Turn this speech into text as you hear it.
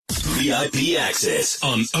VIP Access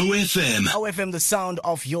on OFM. OFM, the sound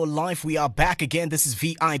of your life. We are back again. This is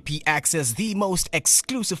VIP Access, the most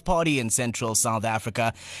exclusive party in Central South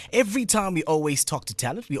Africa. Every time we always talk to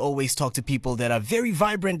talent, we always talk to people that are very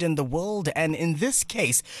vibrant in the world. And in this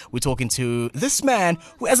case, we're talking to this man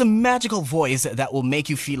who has a magical voice that will make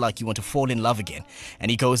you feel like you want to fall in love again. And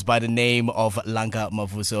he goes by the name of Langa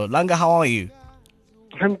Mavuso. Langa, how are you?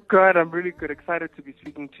 I'm good. I'm really good. Excited to be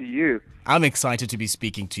speaking to you. I'm excited to be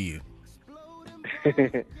speaking to you.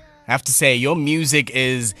 I have to say, your music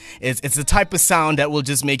it's the type of sound that will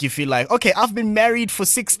just make you feel like, okay, I've been married for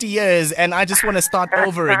 60 years and I just want to start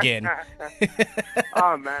over again.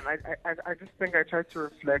 Oh, man. I just think I try to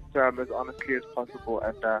reflect as honestly as possible.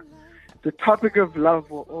 And the topic of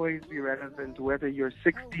love will always be relevant, whether you're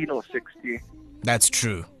 16 or 60. That's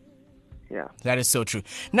true. Yeah. That is so true.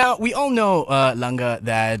 Now, we all know, Langa,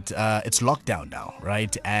 that it's lockdown now,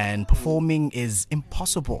 right? And performing is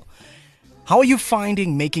impossible. How are you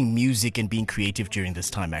finding making music and being creative during this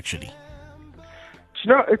time, actually?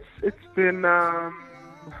 You know, it's been...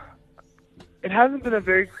 it hasn't been a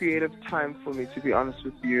very creative time for me, to be honest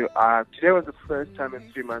with you. Today was the first time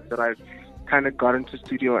in 3 months that I've kind of got into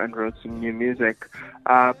studio and wrote some new music.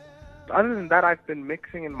 Other than that, I've been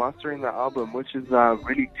mixing and mastering the album, which is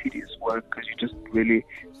really tedious work because you're just really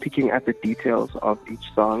picking at the details of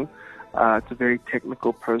each song. It's a very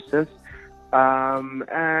technical process.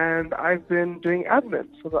 And I've been doing admin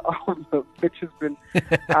for the album, which has been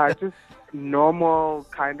just normal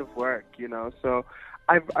kind of work, you know. So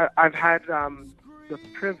I've had the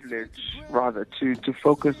privilege, rather, to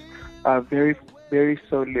focus very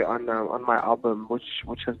solely on my album, which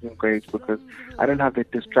has been great because I don't have the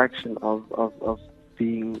distraction of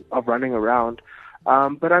running around.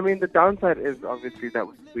 But I mean, the downside is obviously that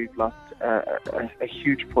we've lost a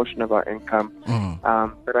huge portion of our income.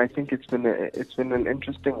 But I think it's been an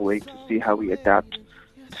interesting way to see how we adapt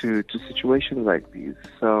to situations like these.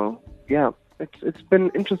 So yeah, it's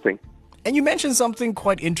been interesting. And you mentioned something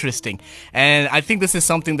quite interesting. And I think this is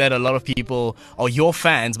something that a lot of people or your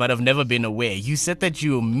fans might have never been aware. You said that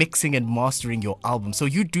you're mixing and mastering your album. So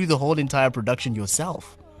you do the whole entire production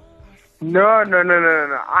yourself. No.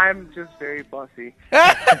 I'm just very bossy.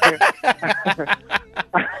 I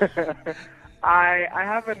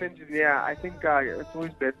have an engineer. I think it's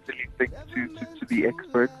always best to leave things to the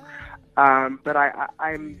experts. But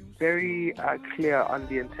I'm very clear on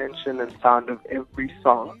the intention and sound of every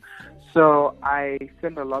song. So I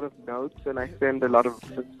send a lot of notes and I send a lot of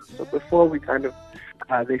references. So before we kind of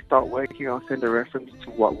they start working, I'll send a reference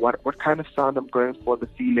to what kind of sound I'm going for, the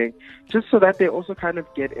feeling, just so that they also kind of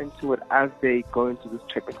get into it as they go into this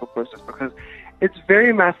technical process, because it's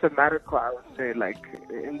very mathematical, I would say, like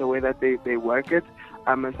in the way that they work it.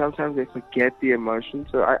 And sometimes they forget the emotion.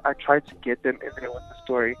 So I try to get them in there with the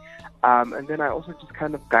story. And then I also just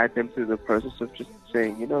kind of guide them through the process of just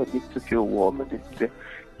saying, you know, it needs to feel warm, it needs to,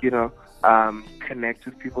 you know, connect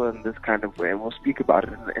with people in this kind of way. And we'll speak about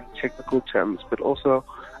it in technical terms, but also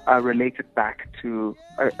relate it back to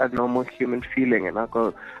a normal human feeling. And I'll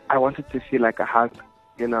go, I want it to feel like a hug,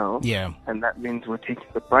 you know? Yeah. And that means we're taking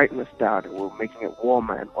the brightness down and we're making it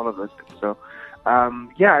warmer and all of those things. So,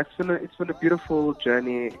 yeah, it's been a beautiful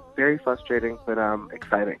journey, very frustrating, but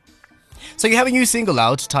exciting. So you have a new single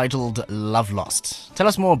out titled Love Lost. Tell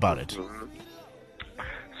us more about it.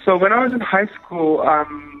 So when I was in high school,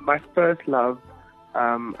 my first love,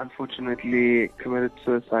 unfortunately, committed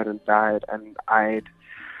suicide and died, and I'd,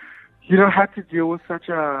 you know, had to deal with such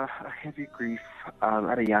a heavy grief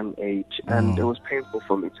at a young age, and it was painful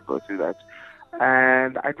for me to go through that.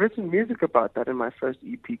 And I'd written music about that in my first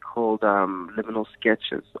EP called Liminal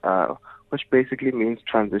Sketches, which basically means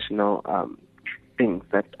transitional things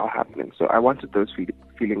that are happening. So I wanted those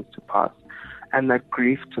feelings to pass and that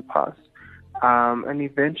grief to pass. And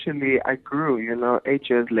eventually I grew, you know, 8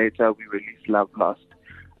 years later we released Love Lost.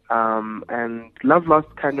 And Love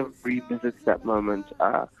Lost kind of revisits that moment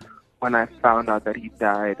when I found out that he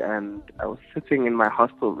died, and I was sitting in my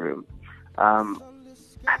hostel room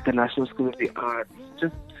at the National School of the Arts,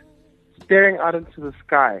 just staring out into the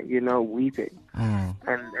sky, you know, weeping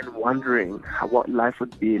and wondering what life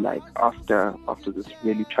would be like after this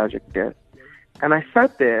really tragic death. And I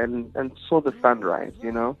sat there and saw the sunrise,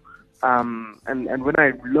 you know. And when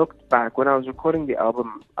I looked back, when I was recording the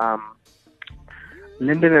album,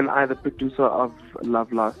 Lyndon and I, the producer of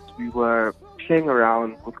Love Lost, we were playing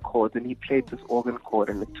around with chords, and he played this organ chord,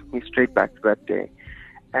 and it took me straight back to that day.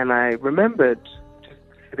 And I remembered just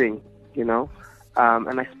sitting, you know,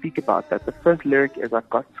 and I speak about that. The first lyric is, I've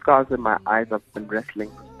got scars in my eyes, I've been wrestling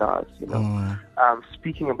with stars, you know,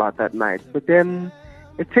 speaking about that night. But then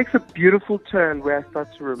it takes a beautiful turn where I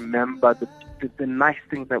start to remember the nice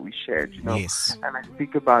things that we shared, you know. Yes. And I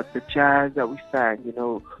speak about the jazz that we sang, you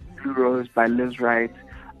know, Blue Rose by Liz Wright.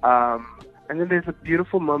 And then there's a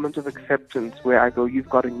beautiful moment of acceptance where I go, you've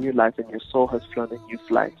got a new life and your soul has flown a new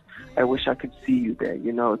flight. I wish I could see you there,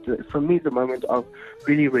 you know. For me, it's a moment of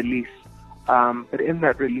really release. But in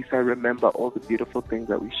that release, I remember all the beautiful things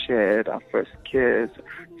that we shared, our first kiss,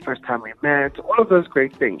 first time we met, all of those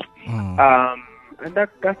great things. And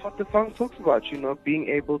that's what the song talks about, you know, being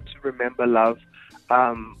able to remember love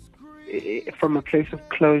from a place of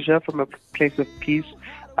closure, from a place of peace,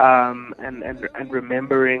 and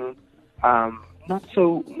remembering not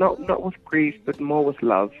with grief, but more with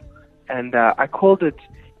love. And I called it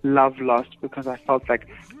Love Lost because I felt like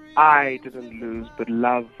I didn't lose, but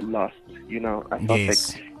love lost. You know, I felt like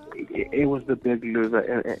it was the big loser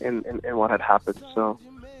in what had happened. So,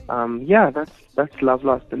 that's Love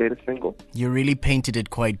Lost, the latest single. You really painted it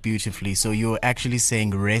quite beautifully. So you're actually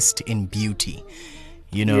saying rest in beauty.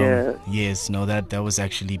 You know, yes, no, that was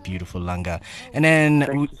actually beautiful, Langa. And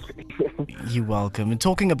then you're welcome. And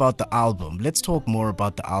talking about the album, let's talk more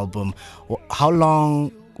about the album. How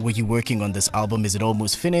long were you working on this album? Is it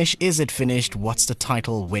almost finished? Is it finished? What's the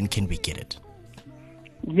title? When can we get it?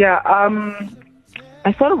 Yeah,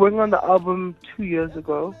 I started working on the album 2 years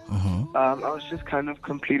ago. I was just kind of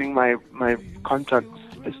completing my contract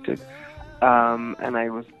listed, and I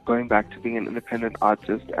was going back to being an independent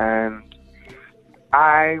artist, and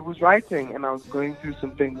I was writing, and I was going through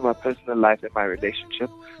some things in my personal life and my relationship,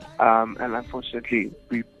 and unfortunately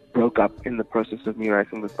we broke up in the process of me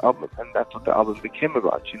writing this album, and that's what the album became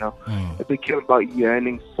about, you know. It became about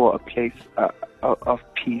yearning for a place of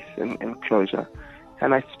peace and closure.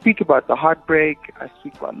 And I speak about the heartbreak, I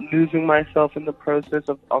speak about losing myself in the process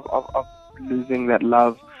of losing that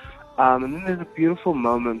love. And then there's a beautiful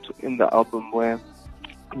moment in the album where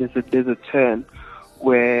there's a turn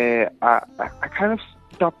where I kind of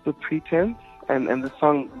stop the pretense, and the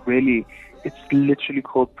song really, it's literally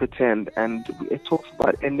called Pretend, and it talks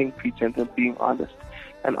about ending pretense and being honest.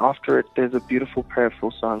 And after it, there's a beautiful prayerful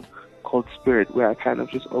song called Spirit, where I kind of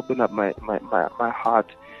just open up my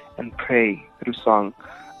heart and pray through song.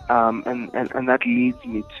 And that leads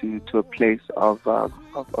me to a place of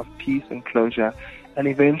peace and closure, and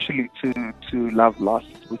eventually to Love Lost,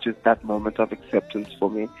 which is that moment of acceptance for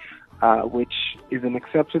me, which is an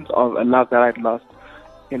acceptance of a love that I'd lost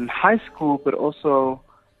in high school, but also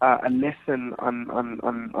a lesson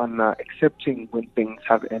on accepting when things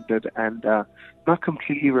have ended, and not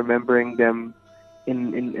completely remembering them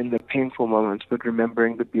in the painful moments, but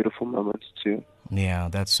remembering the beautiful moments too. Yeah,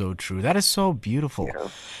 that's so true. That is so beautiful. Yeah.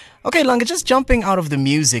 Okay, Langa, just jumping out of the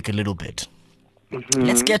music a little bit.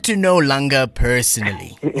 Let's get to know Langa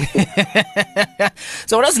personally.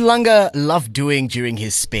 So what does Langa love doing during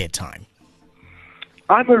his spare time?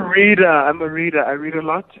 I'm a reader. I read a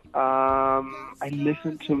lot. I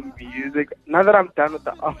listen to music. Now that I'm done with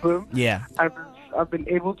the album, I've been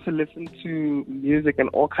able to listen to music and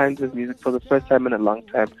all kinds of music for the first time in a long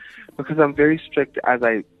time, because I'm very strict as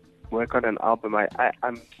I work on an album.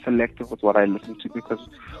 I'm selective with what I listen to, because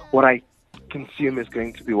what I consume is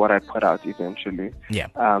going to be what I put out eventually. Yeah.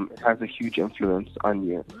 It has a huge influence on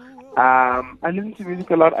you. I listen to music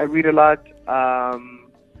a lot. I read a lot.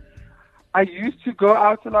 I used to go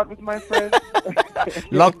out a lot with my friends.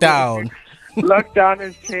 Lockdown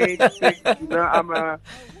has changed things. You know, I'm a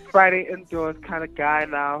Friday indoors kind of guy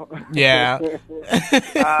now. Yeah.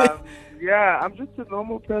 I'm just a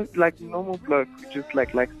normal person, like normal bloke who just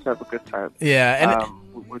likes to have a good time. Yeah,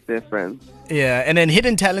 and with their friends. Yeah, and then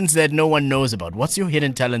hidden talents that no one knows about. What's your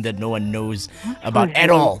hidden talent that no one knows about at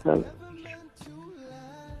all?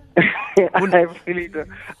 I really don't.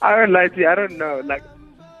 I don't lie to you. I don't know. Like,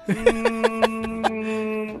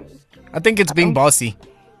 I think it's being bossy,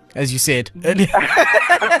 as you said. You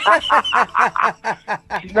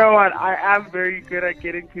know what? I am very good at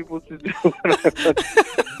getting people to do what I want to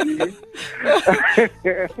do.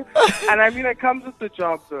 And I mean, it comes with the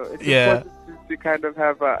job, though. It's important to kind of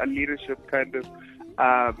have a leadership kind of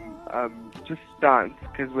just stance,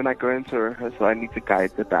 because when I go into a rehearsal, I need to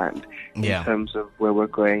guide the band in terms of where we're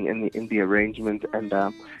going in the arrangement and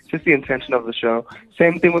just the intention of the show.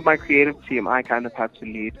 Same thing with my creative team. I kind of have to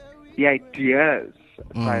lead the ideas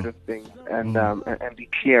side of things and be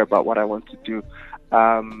clear about what I want to do.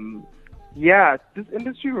 This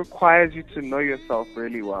industry requires you to know yourself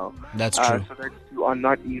really well. That's true. So that you are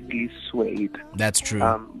not easily swayed. That's true.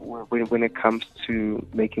 When it comes to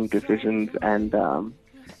making decisions and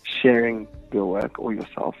sharing your work or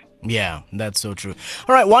yourself. Yeah, that's so true.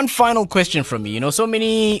 All right, one final question from me. So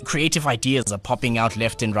many creative ideas are popping out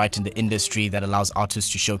left and right in the industry that allows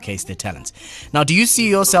artists to showcase their talents. Now, do you see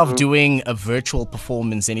yourself doing a virtual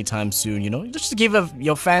performance anytime soon? Just to give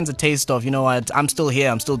your fans a taste of, I'm still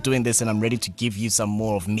here, I'm still doing this, and I'm ready to give you some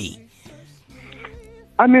more of me.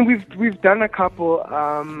 I mean, we've done a couple.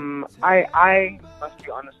 I must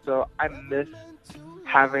be honest though, I miss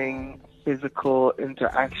having physical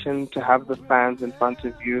interaction, to have the fans in front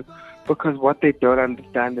of you, because what they don't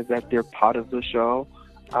understand is that they're part of the show.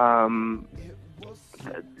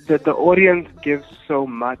 The audience gives so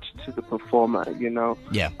much to the performer,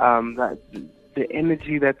 Yeah. That the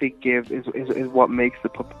energy that they give is what makes the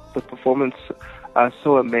performance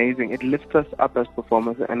so amazing. It lifts us up as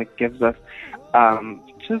performers, and it gives us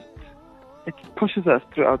it pushes us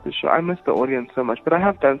throughout the show. I miss the audience so much, but I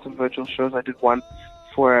have done some virtual shows. I did one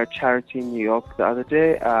for a charity in New York the other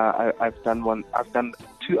day. I've done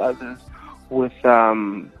two others with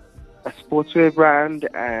a sportswear brand,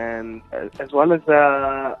 and as well as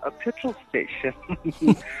a petrol station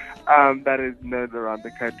that is known around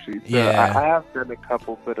the country. So Yeah. I have done a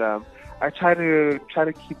couple, but I try to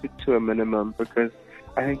keep it to a minimum, because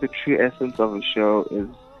I think the true essence of a show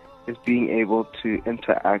is being able to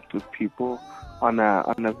interact with people on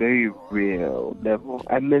a very real level.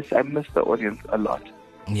 I miss the audience a lot.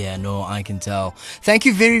 Yeah, no, I can tell. Thank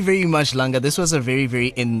you very, very much, Langa. This was a very,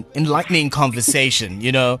 very enlightening conversation.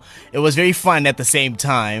 It was very fun at the same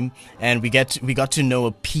time, and we got to know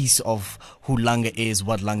a piece of who Langa is,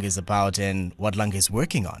 what Langa is about, and what Langa is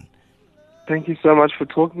working on. Thank you so much for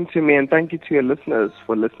talking to me, and thank you to your listeners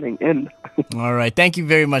for listening in. All right, thank you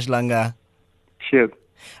very much, Langa. Cheers.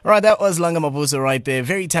 All right, that was Langa Mavuso right there.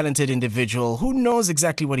 Very talented individual who knows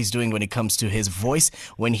exactly what he's doing when it comes to his voice.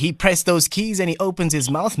 When he presses those keys and he opens his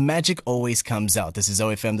mouth, magic always comes out. This is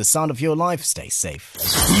OFM, the sound of your life. Stay safe.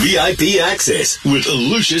 VIP Access with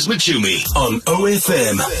Alucius Mocumi on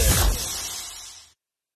OFM.